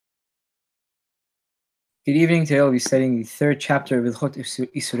Good evening. Today we'll be studying the third chapter of Hilchot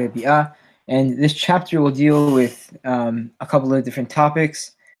Isurei Bi'ah, and this chapter will deal with a couple of different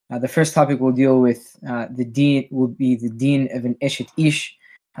topics. The first topic will deal with the deen of an Eshet Ish,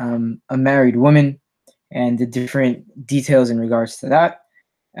 a married woman, and the different details in regards to that.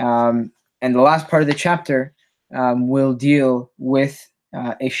 And the last part of the chapter will deal with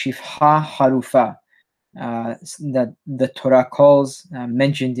a Shifha Harufa, that the Torah calls,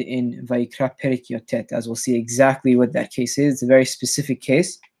 mentioned in Vayikra Perek Yotet, as we'll see exactly what that case is. It's a very specific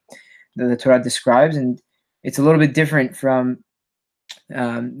case that the Torah describes, and it's a little bit different from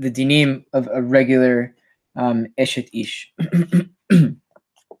the dinim of a regular Eshet Ish.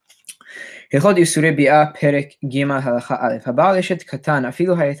 הלכות איסורי ביאה, פרק ג' הלכה א', הבעל אשת קטן,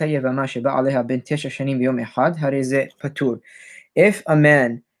 אפילו הייתה יבמה שבא עליה בין 9 שנים ויום אחד, הרי זה פטור. If a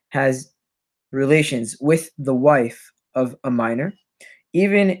man has relations with the wife of a minor,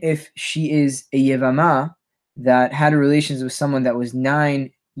 even if she is a yevama that had relations with someone that was 9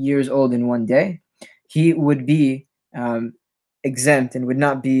 years old in one day, he would be exempt and would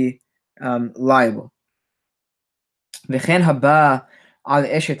not be liable. וכן הבא על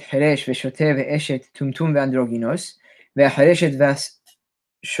אשת חרש ושוטה ואשת טומטום ואנדרוגינוס, והחרשת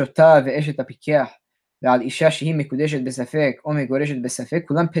והשוטה ואשת הפיקח, ועל אישה שהיא מקודשת בספק או מגורשת בספק,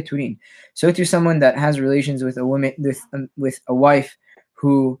 כולם פטורים. So to someone that has relations with a woman, with a wife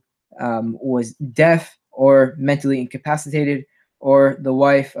who was deaf or mentally incapacitated, or the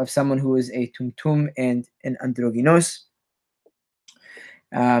wife of someone who is a tumtum and an androgynos,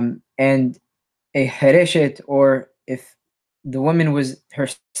 and a hereshet, or if the woman was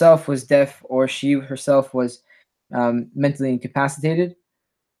herself was deaf or she herself was mentally incapacitated,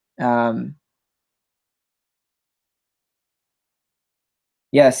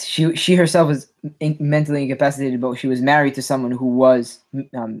 yes, she herself was mentally incapacitated, but she was married to someone who was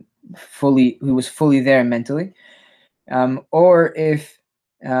fully there mentally, or if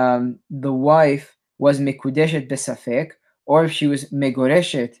the wife was mekudeshet besafek, or if she was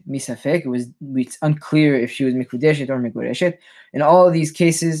megoreshet misafek, it's unclear if she was mekudeshet or megoreshet. In all of these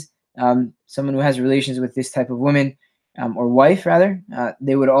cases, someone who has relations with this type of woman, or wife rather,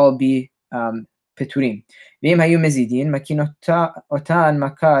 they would all be peturim. And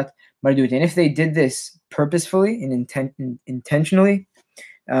if they did this purposefully and intentionally,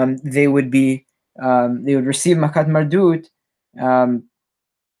 they would receive makat mardut,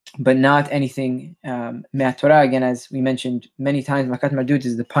 but not anything me'at Torah. Again, as we mentioned many times, makat mardut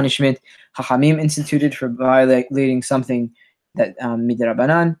is the punishment Chachamim instituted for violating something that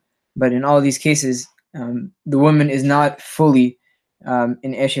midrabanan. But in all these cases, the woman is not fully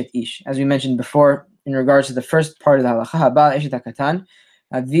in Eshet Ish. As we mentioned before, in regards to the first part of the halacha, Ba'al Eshet HaKatan,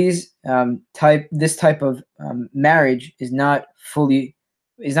 this type of marriage is not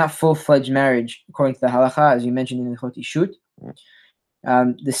full-fledged marriage according to the halacha, as you mentioned in the Hilchot Ishut.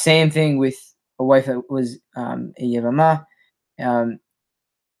 The same thing with a wife that was a yevama,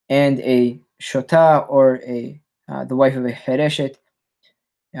 and a shota, or the wife of a hereshet.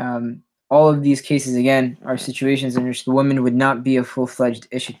 All of these cases, again, are situations in which the woman would not be a full-fledged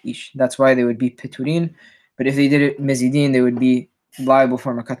eshet ish. That's why they would be peturin. But if they did it mezidin, they would be liable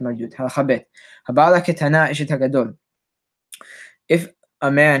for makat mardut. Halacha bet. Habala ketana eshet hagadol. If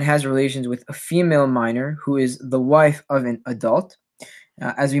a man has relations with a female minor who is the wife of an adult,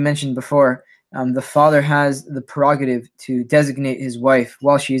 as we mentioned before, the father has the prerogative to designate his wife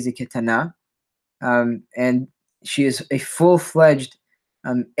while she is a ketana, and she is a full-fledged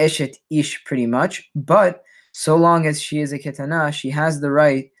eshet ish pretty much, but so long as she is a ketana, she has the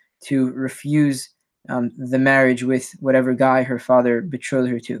right to refuse the marriage with whatever guy her father betrothed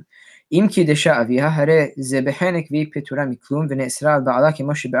her to. So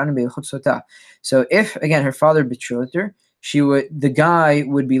if, again, her father betrothed her, the guy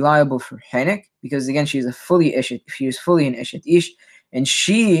would be liable for henek, because again, she is fully an eshet ish, and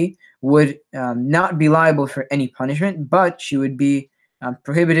she would not be liable for any punishment, but she would be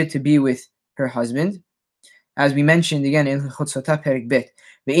prohibited to be with her husband, as we mentioned again in Hilchot Sotah Perek Bet.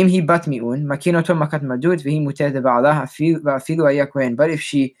 Ve'im hi bat mi'un, makinoto makat mardut vehi muteret ba'alah afilu haya kohen. But if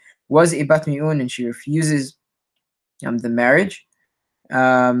she was a bat mi'un and she refuses the marriage,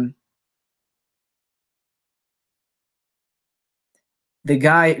 the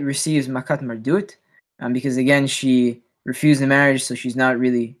guy receives makat mardut, because again, she refused the marriage, so she's not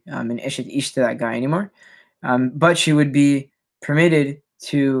really an eshet ish to that guy anymore. But she would be permitted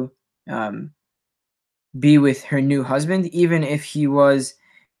to be with her new husband, even if he was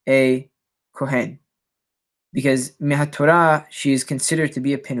a kohen, because me'at Torah, she is considered to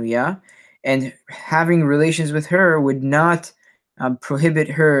be a penuya, and having relations with her would not prohibit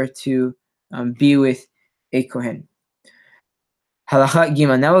her to be with a Kohen. Halacha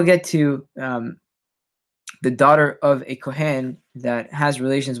Gimel. Now we'll get to the daughter of a Kohen that has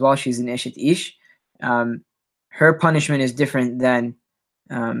relations while she's an Eshet Ish. Her punishment is different than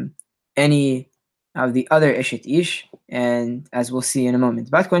any of the other Eshet Ish, and as we'll see in a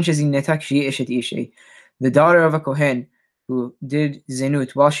moment. The daughter of a Kohen who did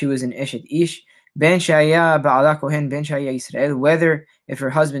Zenut while she was an Eshet Ish, Ben Shaya Ba'ala Kohen, Ben Shaya Israel, whether if her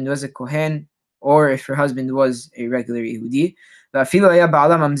husband was a Kohen or if her husband was a regular Yehudi, even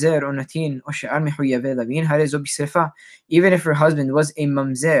if her husband was a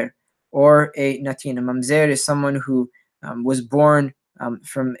mamzer or a natin. A mamzer is someone who was born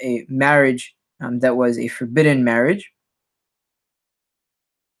from a marriage that was a forbidden marriage.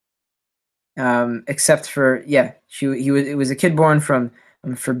 Except for it was a kid born from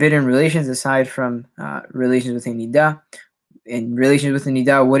forbidden relations aside from relations with a nida, and relations with a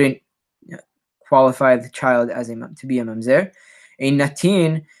nida wouldn't qualify the child as to be a mamzer. A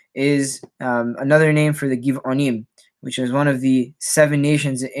natin is another name for the Giv'onim, which is one of the 7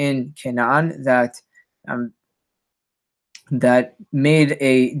 nations in Canaan that made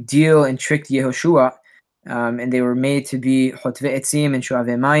a deal and tricked Yehoshua, and they were made to be Hotve Etzim and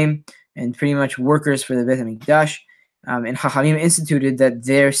Shuave Mayim, and pretty much workers for the Beit HaMikdash. And Chachamim instituted that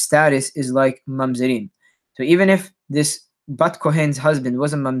their status is like mamzerim. So even if this Bat Kohen's husband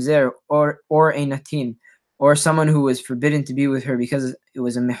was a mamzer or a natin, or someone who was forbidden to be with her because it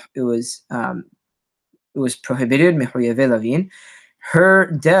was prohibited, mechoyave lavin,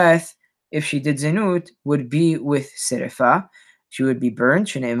 her death, if she did zenut, would be with serefa. She would be burned.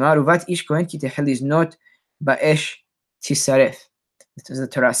 Shneimar uvat ish kohen ki tehel not ba'esh tisaref. As the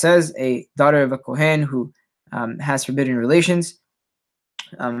Torah says, a daughter of a kohen who has forbidden relations,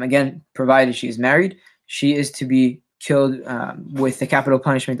 again, provided she is married, she is to be killed with the capital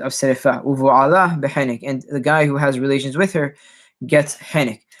punishment of serefa. Uvu'alah behenek, and the guy who has relations with her gets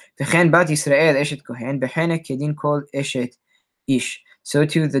henek. V'chen bat Yisrael eshet kohen behenek kedin kol eshet ish. So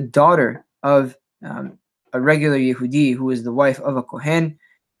to the daughter of a regular Yehudi who is the wife of a kohen,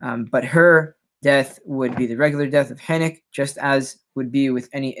 but her death would be the regular death of henek, just as would be with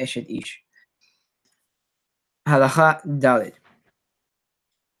any eshet ish. Halacha Daled.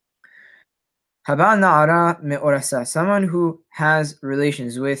 Haba na'ara me'orasa, someone who has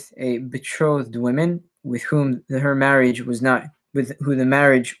relations with a betrothed woman with whom the marriage was not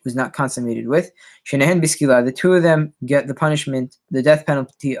consummated with. Shenehen biskila, the 2 of them get the punishment, the death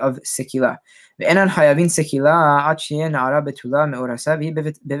penalty of sekila. Ve'enan hayavin sekila ad sheyeh na'ara betula me'orasa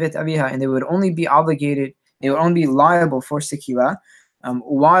bevet aviha, and they would only be liable for sekila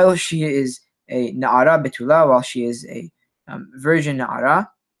while she is a na'ara betula, while she is a virgin na'ara,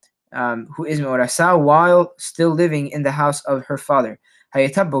 who is me'orasa while still living in the house of her father.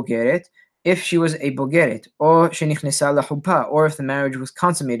 Hayeta bogeret, if she was a bogeret, or shenichnesa lahubha, or if the marriage was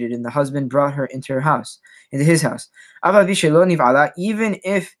consummated and the husband brought her into his house. Even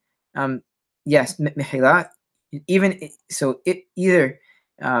if, mehila, either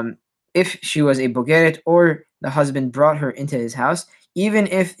if she was a bogeret or the husband brought her into his house, even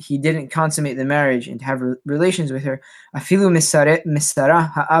if he didn't consummate the marriage and have relations with her, and even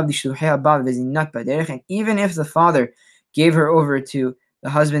if the father gave her over to the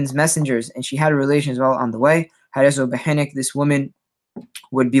husband's messengers and she had relations while on the way, this woman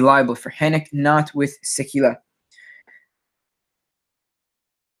would be liable for henek, not with sekila.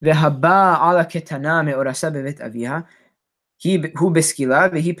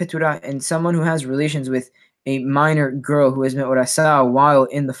 And someone who has relations with a minor girl who is me'orasa while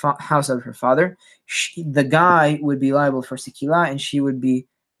in the house of her father, the guy would be liable for sekila, and she would be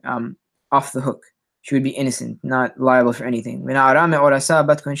off the hook. She would be innocent, not liable for anything. Ve'na'ara me'orasa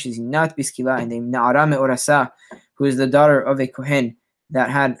bat kohen shezinat biskila, and a na'ara me'orasa, who is the daughter of a kohen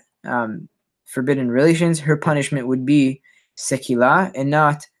that had forbidden relations, her punishment would be sekila and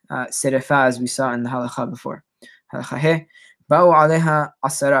not serefa, as we saw in the halacha before. Halacha he.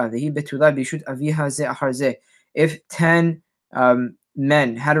 If 10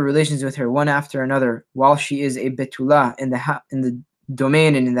 men had relations with her one after another while she is a betula in the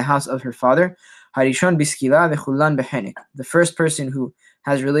domain and in the house of her father, the first person who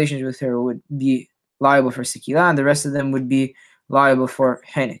has relations with her would be liable for sekila, and the rest of them would be liable for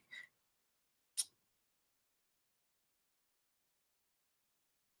henek.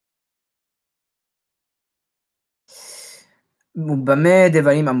 When does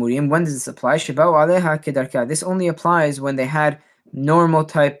this apply? This only applies when they had normal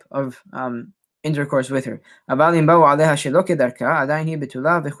type of intercourse with her. But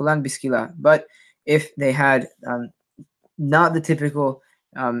if they had not the typical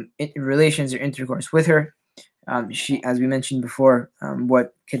relations or intercourse with her, She, as we mentioned before,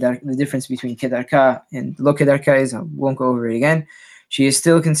 what the difference between kedarka and lo kedarka is. I won't go over it again. She is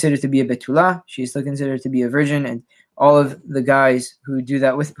still considered to be a betula. She is still considered to be a virgin, and all of the guys who do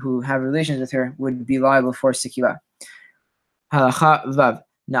that who have relations with her, would be liable for sikila. Halacha vav.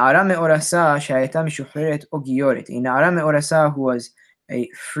 Na'ara me'orasa shayeta mishuheret o giyoret. A na'ara me'orasa who was a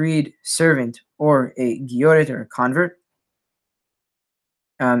freed servant or a giyoret or a convert.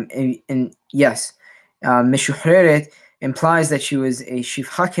 And yes, mishuhreret implies that she was a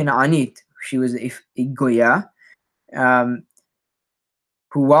shivcha kena'anit. She was a goya,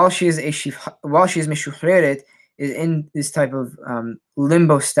 who while she is mishuhreret, is in this type of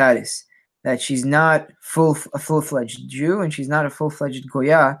limbo status, that she's not a full-fledged Jew and she's not a full-fledged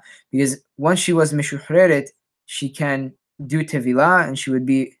goya, because once she was mishuhreret, she can do tevilah and she would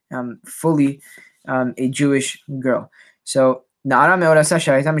be fully a Jewish girl. So na'ara me'orasa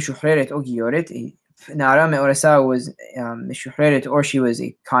shayeta mishuhreret o giyoret. Na'ara me'orasa was mishuhreret, or she was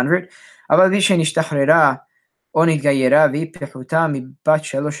a convert. אבל מי שנשתחררה או נתגיירה והיא פחותה מבת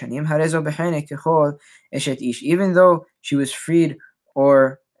 3 שנים, הרי זו בחנק ככל אשת איש. Even though she was freed,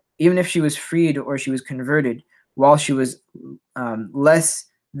 or even if she was freed or she was converted while she was less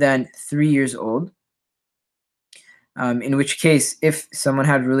than 3 years old, in which case, if someone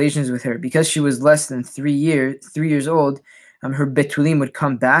had relations with her, because she was less than 3 years old, her betulim would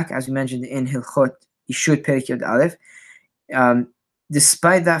come back, as we mentioned in Hilchot Ishut Perek Yod Aleph.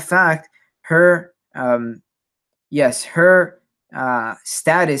 Despite that fact, her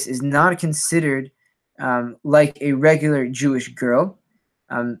status is not considered like a regular Jewish girl.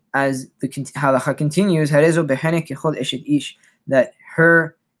 As the halacha continues, that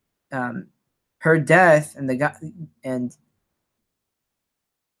her death and the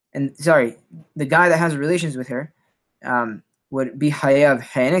guy that has relations with her would be hayav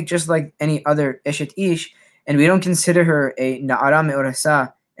henek, just like any other eshet ish, and we don't consider her a na'ara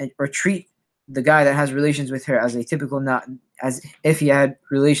me'orasa, or treat the guy that has relations with her as a typical as if he had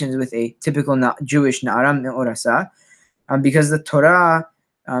relations with a typical Jewish na'ara me'orasa, because the Torah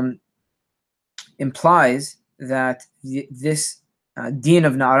implies that this din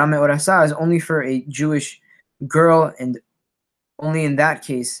of na'ara me'orasa is only for a Jewish girl, and only in that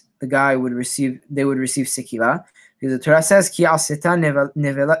case they would receive sikila, because the Torah says ki aseta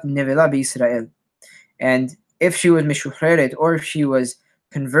nevela b'Yisrael, and if she was mishuhreret, or if she was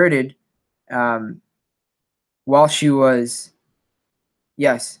converted while she was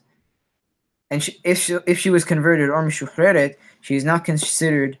if she was converted or mishuhreret, she is not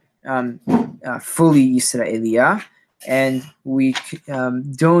considered fully Yisraeliya, and we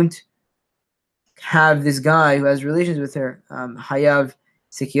don't have this guy who has relations with her hayav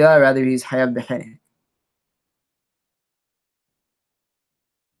sikila, rather he's hayav behenek.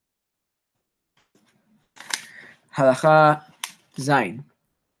 Halacha zayin.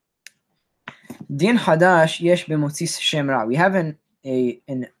 Din hadash yesh b'motzi shem ra. We have an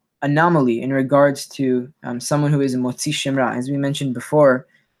anomaly in regards to someone who is a motzi shem ra, as we mentioned before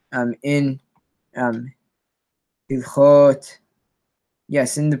in Hilchot.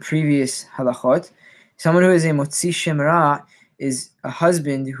 Yes, in the previous halachot, someone who is a motzi shem ra is a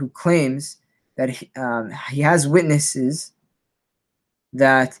husband who claims that he has witnesses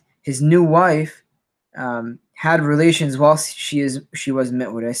that his new wife had relations while she was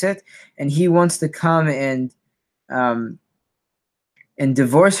me'ureset, and he wants to come and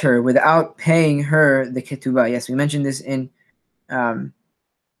divorce her without paying her the ketubah. Yes, we mentioned this in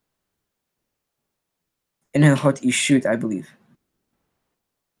Hilchot Ishut, I believe.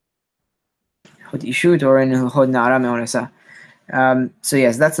 Hilchot Ishut, or in Hilchot Na'ara Me'orasa. So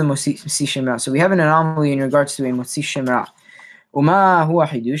yes, that's the motzi shem ra. So we have an anomaly in regards to a motzi shem ra. Uma huwa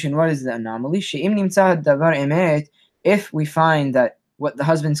hidush, and what is the anomaly? She'im nimtza davar emet, if we find that what the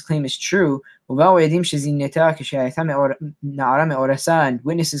husband's claim is true, and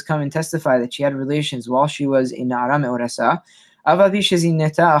witnesses come and testify that she had relations while she was a na'ara me'orasa,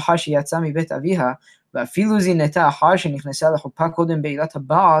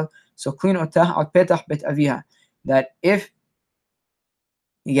 that if,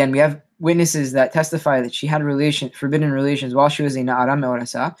 again, we have witnesses that testify that she had forbidden relations while she was a na'ara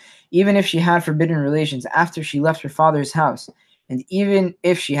me'orasa, even if she had forbidden relations after she left her father's house, and even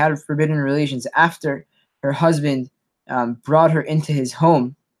if she had forbidden relations after her husband brought her into his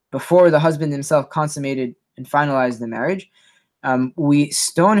home, before the husband himself consummated and finalized the marriage, we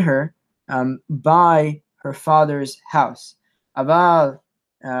stone her by her father's house. Aval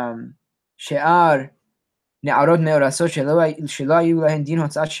she'ar נערות מאורסות שלא היו להן דין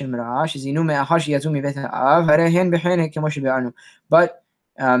הוצאת של מרעה, שזינו מאחר שיצאו מבית האב, הרי הן בחנק כמו שביארנו. But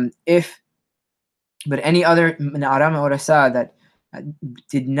if But any other Na'ara Me'orasa that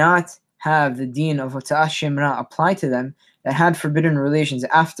did not have the deen of Hota'ah Shemra applied to them, that had forbidden relations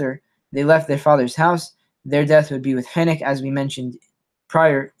after they left their father's house, their death would be with Hinik, as we mentioned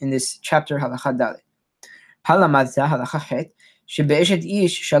prior in this chapter, Halakha Dalet. Halamadta, Halakha Het, Shebe'eshet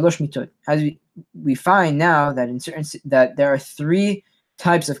Ish Shalosh Mitot. As we find now that that there are three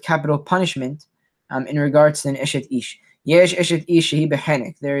types of capital punishment in regards to an Eshet Ish. Yesh Eshet Ish Shehi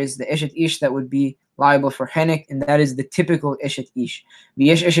Behenek. There is the Eshet Ish that would be liable for Henek, and that is the typical Eshet Ish.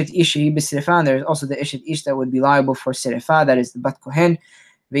 Yesh Eshet Ish Shehi Besirefan. There is also the Eshet Ish that would be liable for Serefa, that is the Bat Kohen.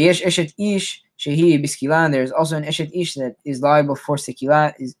 Yesh Eshet Ish Shehi Biskilan. There is also an Eshet Ish that is liable for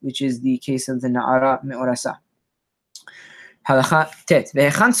Sekila, which is the case of the Na'ara Me'orasa. Halakha Tet.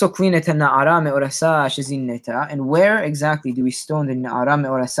 Ve'echan soklin et Na'ara Me'orasa shezinneta. And where exactly do we stone the Na'ara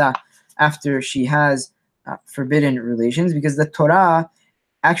Me'orasa after she has forbidden relations? Because the Torah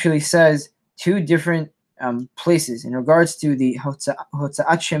actually says two different places. In regards to the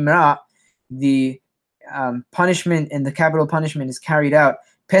Hotza'at Shemra, the punishment and the capital punishment is carried out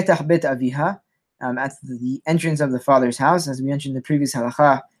Petach Bet Aviha, at the entrance of the father's house. As we mentioned in the previous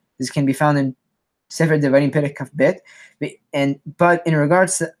halakha, this can be found in Sefer Devarim Perek Kaf Bet. But in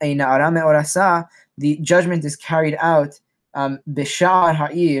regards to a Na'ara Me'orasa, the judgment is carried out Besha'ar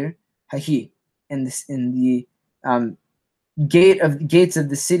Ha'ir Hahi, in the gates of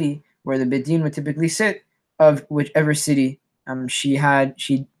the city where the Bedin would typically sit, of whichever city she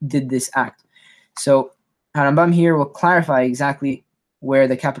did this act. So Harambam here will clarify exactly where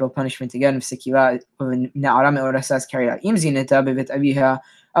the capital punishment again of Sekila of Na'ara Me'orasa is carried out. Im zineta bevet aviha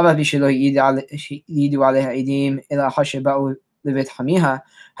אבל בשלא העידו עליה עדים אלא אחר שבאו לבית חמיها,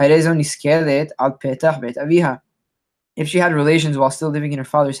 הרי זו נסקלת על פתח בית אביה. If she had relations while still living in her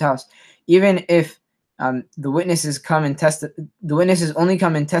father's house, even if the witnesses only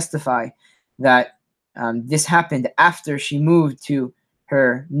come and testify that this happened after she moved to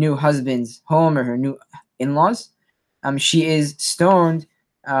her new husband's home or her new in-laws, she is stoned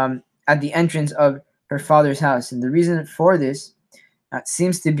at the entrance of her father's house. And the reason for this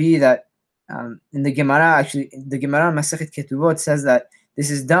seems to be that in the Gemara, actually, the Gemara Masechet Ketubot says that this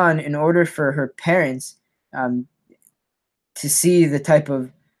is done in order for her parents to see the type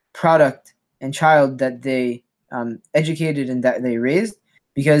of product and child that they educated and that they raised,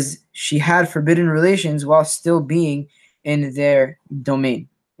 because she had forbidden relations while still being in their domain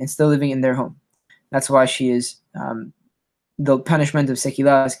and still living in their home. That's why she is the punishment of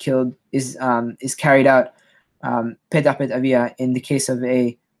Sekila is carried out Petach Bet Aviha in the case of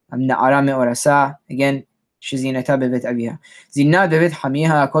a Na'ara Me'orasa. Again, Shezinata Bevet Aviha. Zinna Bevet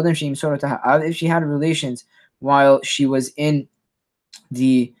Hamiha Kodem Sheimsor Otah. If she had relations while she was in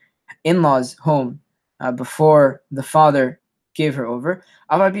the in-laws' home before the father gave her over,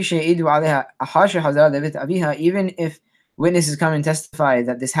 even if witnesses come and testify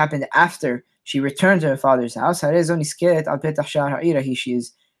that this happened after she returned to her father's house, she is the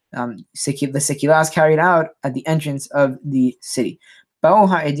Sekila is carried out at the entrance of the city.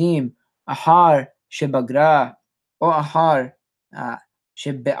 Ahar shebagra or ahar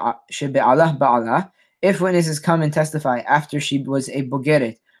shebe'alah ba'alah. If witnesses come and testify after she was a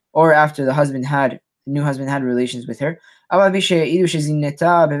bogeret, or after the new husband had relations with her, if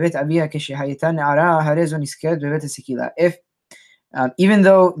even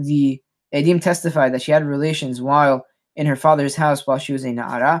though the edim testified that she had relations while in her father's house while she was a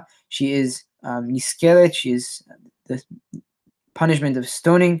na'ara, she is niskelet, she is the punishment of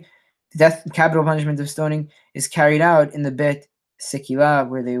stoning, the capital punishment of stoning is carried out in the bet sekila,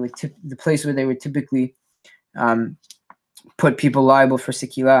 where they would the place where they would typically put people liable for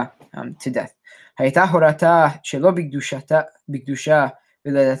sekila to death. הייתה הורתה שלא בקדושה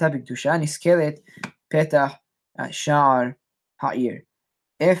ולדתה בקדושה נסקלת פתח שער העיר.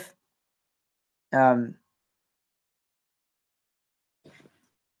 If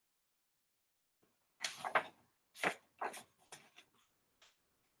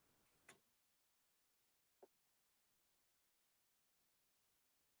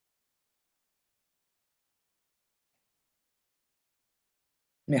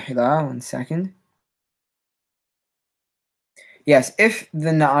one second. Yes, if the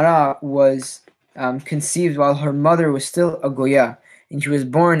Na'ara was conceived while her mother was still a Goya, and she was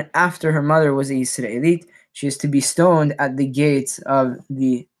born after her mother was a Yisraelite, she is to be stoned at the gates of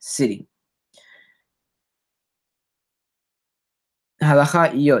the city.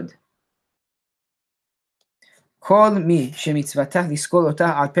 Halacha Yod. Kol mi shemitzvatah liskol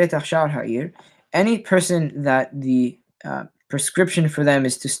otah al petach sha'ar ha'ir. Any person that the prescription for them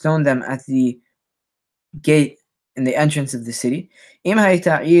is to stone them at the gate in the entrance of the city. אם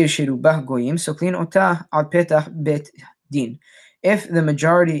הייתה עיר שרובה גויים, סוקלין אותה על פתח בית דין. If the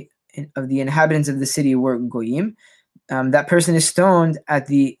majority of the inhabitants of the city were goyim, that person is stoned at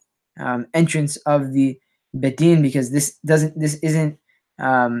the entrance of the bet din, because this isn't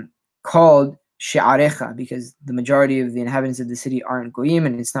called she'arecha, because the majority of the inhabitants of the city aren't goyim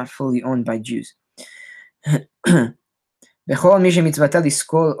and it's not fully owned by Jews. And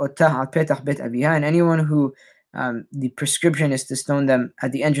anyone who the prescription is to stone them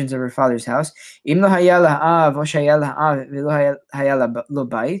at the entrance of her father's house.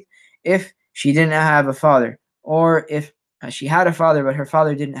 If she didn't have a father, or if she had a father but her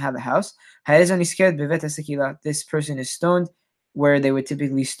father didn't have a house, this person is stoned where they would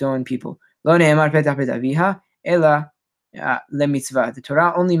typically stone people. The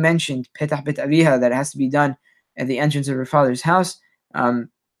Torah only mentioned petach bet aviha, that it has to be done at the entrance of her father's house,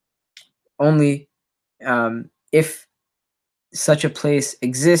 only if such a place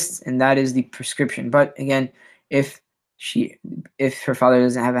exists, and that is the prescription. But again, if her father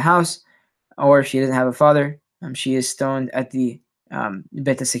doesn't have a house, or if she doesn't have a father, she is stoned at the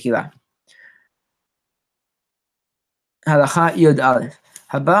Bet HaSekila. Halacha Yod Aleph.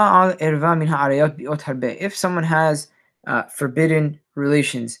 Haba'al erva min ha'arayot bi'ot harbe. If someone has forbidden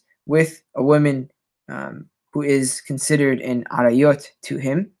relations with a woman who is considered an arayot to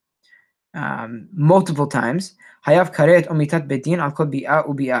him multiple times, hayav karet o mitat bedin al kol bi'ah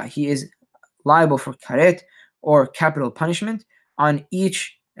ubi'ah. He is liable for karet, or capital punishment, on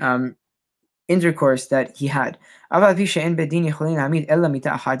each intercourse that he had. Even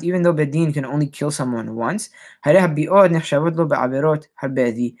though bedin can only kill someone once, the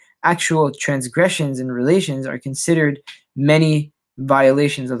actual transgressions and relations are considered many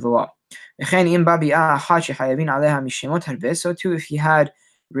violations of the law. So too, if he had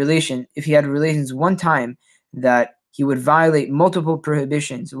relations one time, that he would violate multiple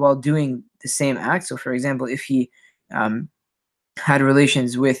prohibitions while doing the same act. So for example, if he had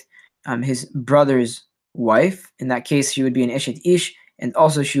relations with his brother's wife, in that case she would be an eshet ish, and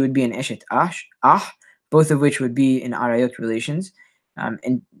also she would be an eshet both of which would be in arayot relations,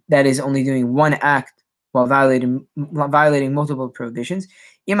 and that is only doing one act while violating multiple prohibitions.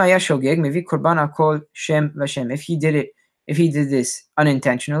 If he did this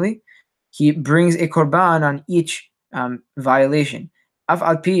unintentionally, he brings a korban on each violation.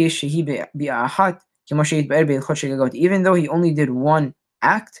 Even though he only did one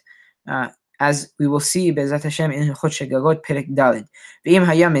act, as we will see Be'ezrat Hashem in Chot Shegagot Perek Daled.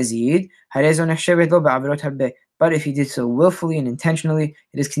 But if he did so willfully and intentionally,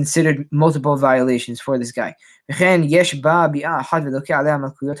 it is considered multiple violations for this guy. But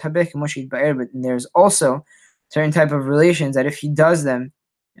there's also certain type of relations that if he does them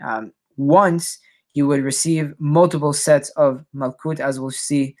once, he would receive multiple sets of malkut, as we'll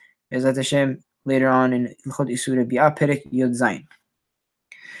see Be'ezrat Hashem later on in Ilchot Isura Bi'ah Perek Yod Zayin.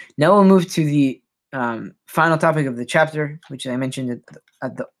 Now we'll move to the final topic of the chapter, which I mentioned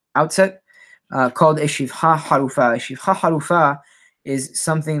at the outset, called a shivcha harufa. A shivcha harufa is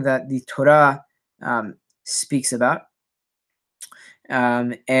something that the Torah speaks about,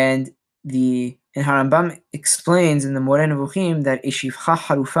 and the Harambam explains in the Moreh Nevuchim that a shivcha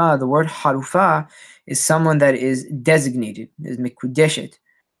harufa, the word harufa, is someone that is designated, is mekudeshet,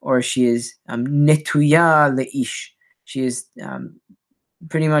 or she is netuya leish. She is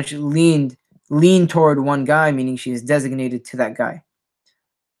pretty much lean toward one guy, meaning she is designated to that guy.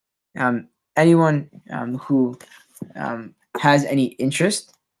 Anyone who has any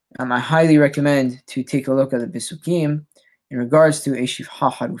interest, I highly recommend to take a look at the Pesukim in regards to a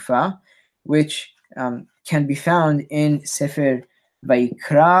shivcha harufa, which can be found in Sefer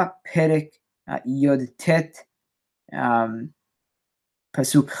Vayikra Perek Yod Tet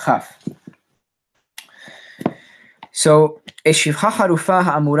Pasuk Chaf. So, a shivcha harufa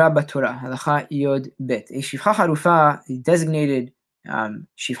ha'amura b'Torah, halacha yod bet. A shivcha harufa, the designated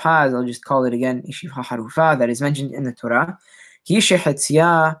shivcha, as I'll just call it again, a shivcha harufa that is mentioned in the Torah. Hi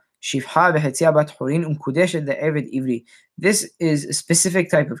shechetzia shivcha v'chetzia bat horin umkudeshet le'eved ivri. This is a specific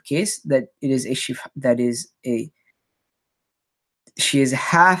type of case that it is a shivcha, she is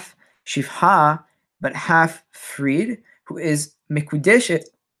half shivcha but half freed, who is mekudeshet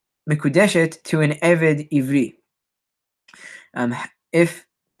to an eved ivri. If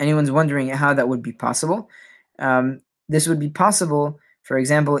anyone's wondering how that would be possible, this would be possible, for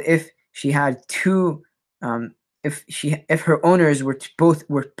example, if she had two, if her owners both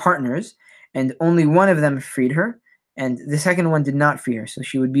were partners, and only one of them freed her, and the second one did not free her, so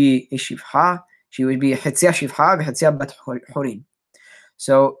she would be a shivcha. She would be a chetzia shivcha v'chetzia bat horin.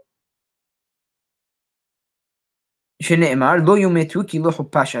 So Shene'emar lo yumetu ki lo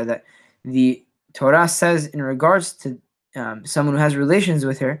pasha, that the Torah says in regards to someone who has relations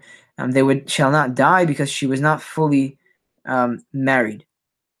with her, they shall not die because she was not fully married.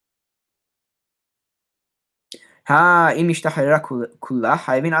 From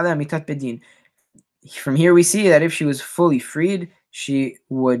here we see that if she was fully freed, she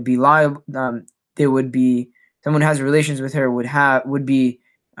would be liable. Someone who has relations with her would be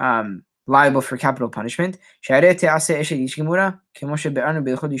liable for capital punishment. Because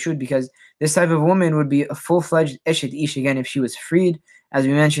this type of woman would be a full-fledged eshet ish again if she was freed, as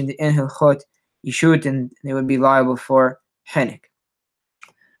we mentioned in Hilchot Ishut, and they would be liable for henek.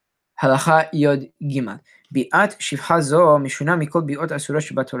 Halacha Yod Gimel. Bi'at shivha zo mishuna mikol bi'ot asura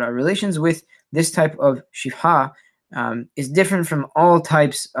shebatorah. Relations with this type of shivha is different from all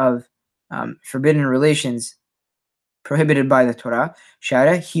types of forbidden relations prohibited by the Torah.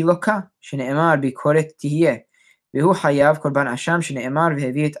 Shara hiloka shene'emar bikoret tihye. Vehu hayav korban asham shene'emar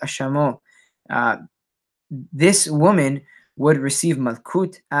vehevi et ashamo. This woman would receive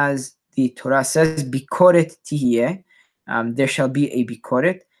malkut, as the Torah says, bikoret tihye. There shall be a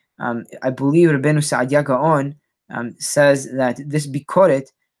bikoret. I believe Rabbeinu Saadia Gaon says that this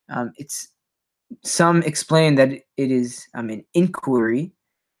bikoret, some explain that it is an inquiry,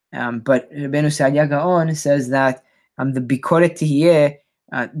 but Rabbeinu Saadia Gaon says that the bikoret tihye,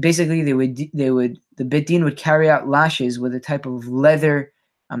 basically the Beit Din would carry out lashes with a type of leather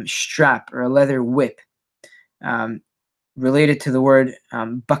strap or a leather whip, related to the word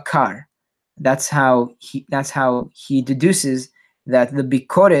bakar. That's how he deduces that the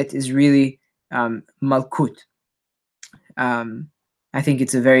bikoret is really malkut. I think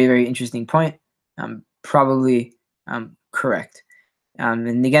it's a very, very interesting point. Probably correct.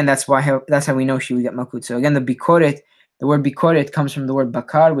 And again, that's how we know she would get malkut. So again, the word bikoret comes from the word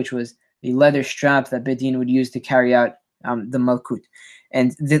bakar, which was the leather strap that Beit Din would use to carry out the malkut.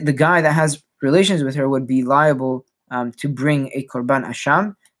 And the guy that has relations with her would be liable to bring a korban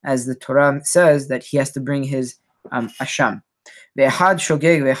asham, as the Torah says that he has to bring his asham.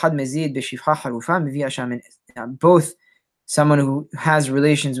 Both someone who has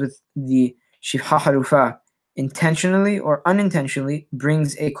relations with the shivha harufa intentionally or unintentionally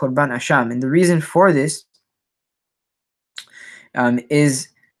brings a korban asham. And the reason for this is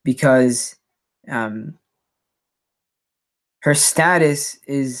because her status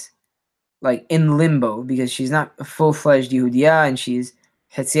is like in limbo, because she's not a full-fledged Yehudiya and she's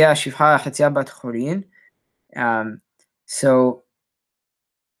Hetzia Shivha, Hetzia Bat Chorin. So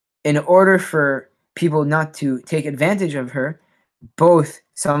in order for people not to take advantage of her, both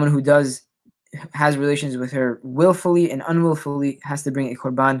someone who has relations with her willfully and unwillfully has to bring a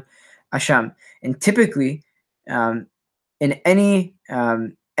korban asham. And typically, in any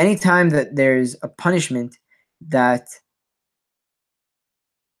time that there's a punishment that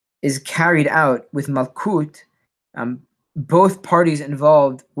is carried out with malkut, both parties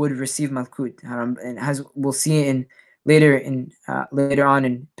involved would receive malkut. And as we'll see later on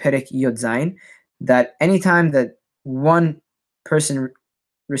in Perek Yod Zayin, that anytime that one person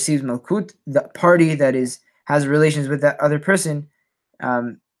receives malkut, the party that has relations with that other person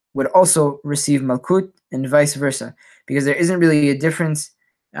would also receive malkut, and vice versa, because there isn't really a difference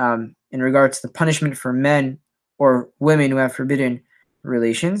in regards to the punishment for men or women who have forbidden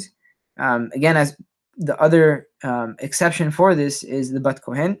relations. Again, as the other exception for this is the Bat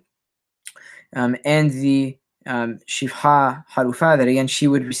Kohen and the Shivha Harufa, that again she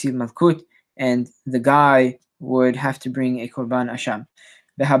would receive malkut and the guy would have to bring a korban asham.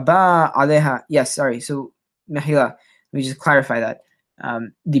 V'haba aleha. Yes, sorry. So mehila, let me just clarify that.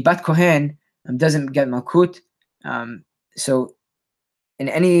 The Bat Kohen doesn't get malkut. So in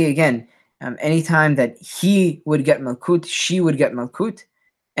any time that he would get malkut, she would get malkut.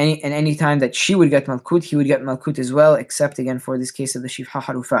 Any time that she would get malkut, he would get malkut as well, except again for this case of the Shivha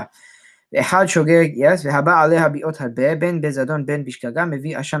Harufa. Echad shogeg, yes. V'haba aleha bi'ot harbe ben bezadon ben bishgaga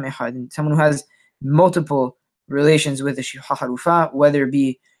mevi asham echad. And someone who has multiple relations with the Shivha Harufa, whether it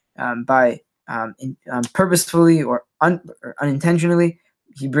be by purposefully or unintentionally,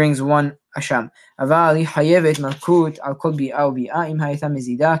 he brings one asham. Aval hayevet malkut al kol bi'a u'bi'a im hayeta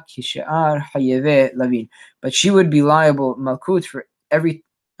mezida kishe'ar hayeve lavin. But she would be liable malkut for every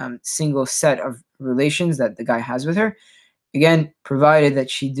single set of relations that the guy has with her. Again, provided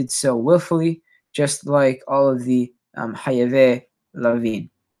that she did so willfully, just like all of the hayeve lavin.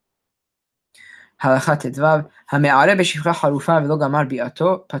 Halacha Tetvav, Hame'areh b'shivcha harufa v'lo gamar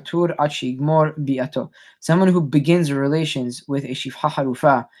bi'ato, patur ad she'igmor bi'ato. Someone who begins relations with a shivcha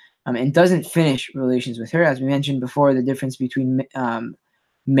harufa and doesn't finish relations with her, as we mentioned before, the difference between someone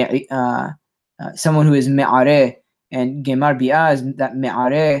who is me'areh And gemar bi'ah is that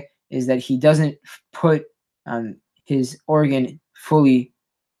me'areh, is that he doesn't put his organ fully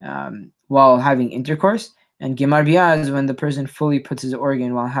while having intercourse. And gemar bi'ah is when the person fully puts his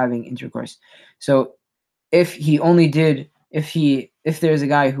organ while having intercourse. So if there's a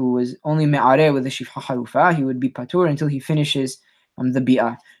guy who was only me'areh with the shifha harufa, he would be patur until he finishes the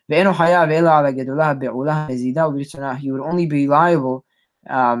bi'ah. He would only be liable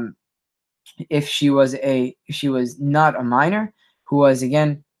if she was not a minor, who was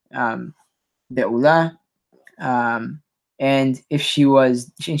again be'ulah, and if she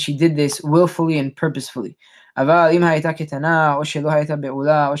did this willfully and purposefully. But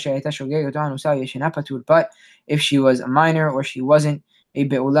if she was a minor, or she wasn't a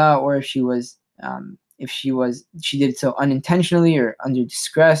be'ulah, or if she did so unintentionally or under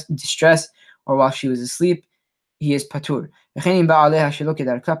distress, or while she was asleep, he is patur.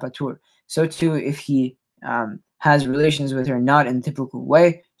 So too, if he has relations with her not in the typical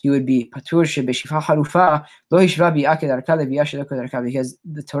way, he would be patur shebeshifha harufa lo hishva bi'ah kedarka lebi'ah shelo kedarka, because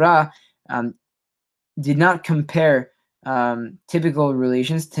the Torah did not compare typical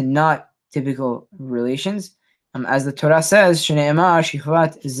relations to not typical relations, as the Torah says, shene'emar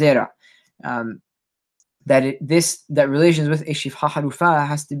shifvat zera, that relations with a shifha harufa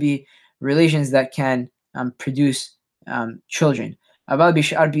has to be relations that can produce children. However,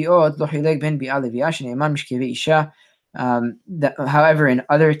 in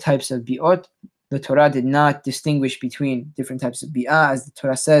other types of bi'ot, the Torah did not distinguish between different types of bi'ah, as the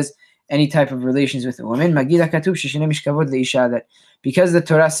Torah says, any type of relations with a woman. That because the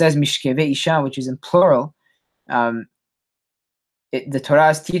Torah says mishkeve isha, which is in plural, the Torah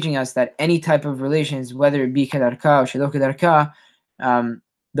is teaching us that any type of relations, whether it be kedarka or shelo kedarka,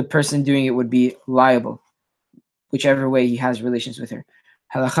 the person doing it would be liable, whichever way he has relations with her.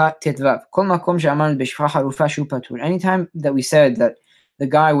 Halakha tetvav. Kol makom she'aman b'shifha harufa shu patur. Anytime that we said that the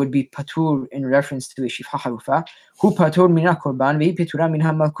guy would be patur in reference to a shifha harufa, hu patur mina korban vehi petura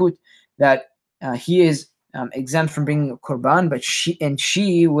minha malkut, that he is exempt from bringing a korban, but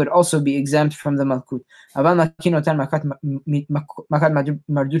she would also be exempt from the malkut. Aval makin otan makat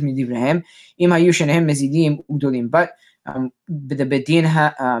mardut midivrehem im hayu shenehem mezidim udolim. But the bedin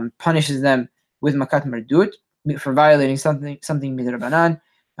punishes them with makat mardut for violating something midrabanan,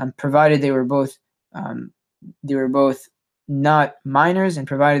 provided they were both not minors, and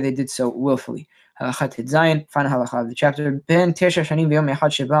provided they did so willfully. Halachat Zayin, final halacha of the chapter. Ben tesha shanim v'yom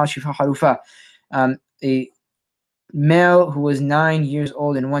echad sheba shifha harufa. A male who was 9 years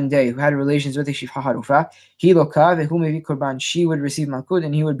old in one day, who had relations with a shifha harufa, he lokav vehu mevi korban. She would receive malkut,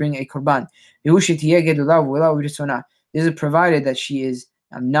 and he would bring a korban. Vehu shetiyeh gedulav v'la u'ritzona. This is provided that she is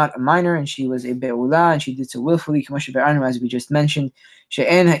not a minor, and she was a be'ulah, and she did so willfully, as we just mentioned.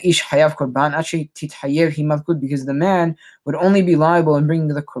 She'en ha'ish hayav korban ache tithayev hi malkut, because the man would only be liable in bringing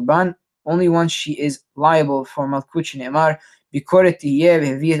the korban only once she is liable for malkut. Shene'emar bikoret tiyeh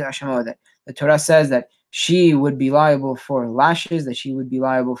v'heviyet hashama. The Torah says that she would be liable for lashes, that she would be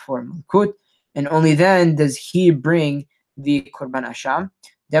liable for malkut, and only then does he bring the korban asham,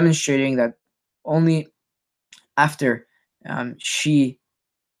 demonstrating that only after she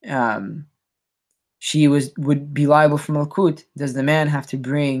would be liable for malkut does the man have to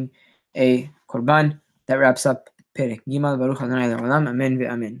bring a korban. That wraps up Perek Gimal. Baruch Adonai Le'olam. Amen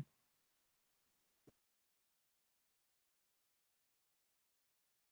ve'amen.